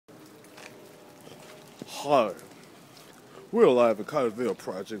Hi, we're live at Carterville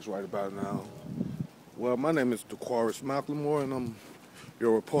Projects right about now. Well, my name is Quaris Mack, and I'm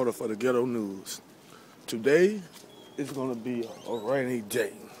your reporter for the Ghetto News. Today is going to be a rainy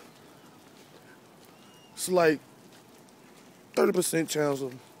day. It's like 30% chance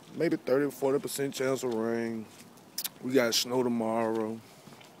of, maybe 30-40% chance of rain. We got snow tomorrow.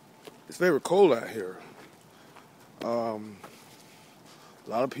 It's very cold out here. A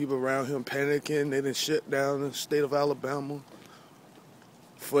lot of people around here panicking. They done shut down the state of Alabama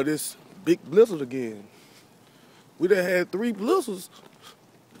for this big blizzard again. We done had 3 blizzards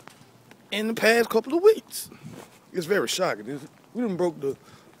in the past couple of weeks. It's very shocking. We done broke the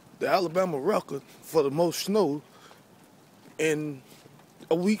Alabama record for the most snow in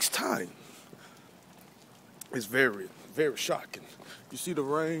a week's time. It's very, very shocking. You see the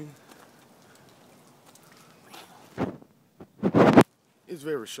rain? It's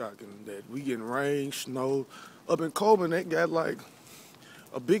very shocking that we getting rain, snow. Up in Coleman, they got like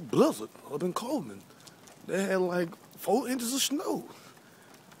a big blizzard up in Coleman. They had like 4 inches of snow.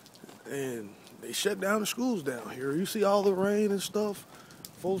 And they shut down the schools down here. You see all the rain and stuff.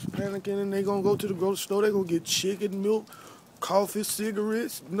 Folks panicking and they gonna go to the grocery store. They gonna get chicken, milk, coffee,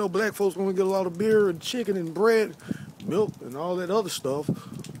 cigarettes. You know, black folks gonna get a lot of beer and chicken and bread, milk and all that other stuff.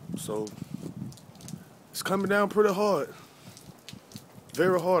 So it's coming down pretty hard.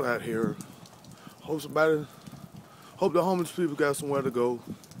 Very hard out here. Hope the homeless people got somewhere to go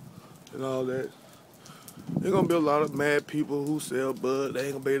and all that. There's gonna be a lot of mad people who sell bud. They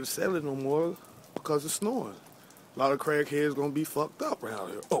ain't gonna be able to sell it no more because it's snowing. A lot of crackheads gonna be fucked up around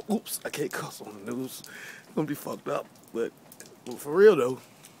here. Oh, oops, I can't cuss on the news. It's gonna be fucked up. But for real though,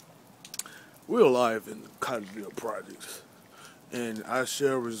 we're live in the Carterville Projects. And I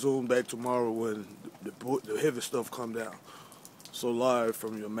shall resume back tomorrow when the heavy stuff come down. So live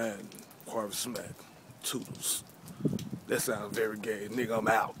from your man, Quaris Mack. Toodles. That sounds very gay. Nigga, I'm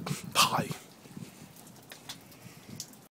out. Bye.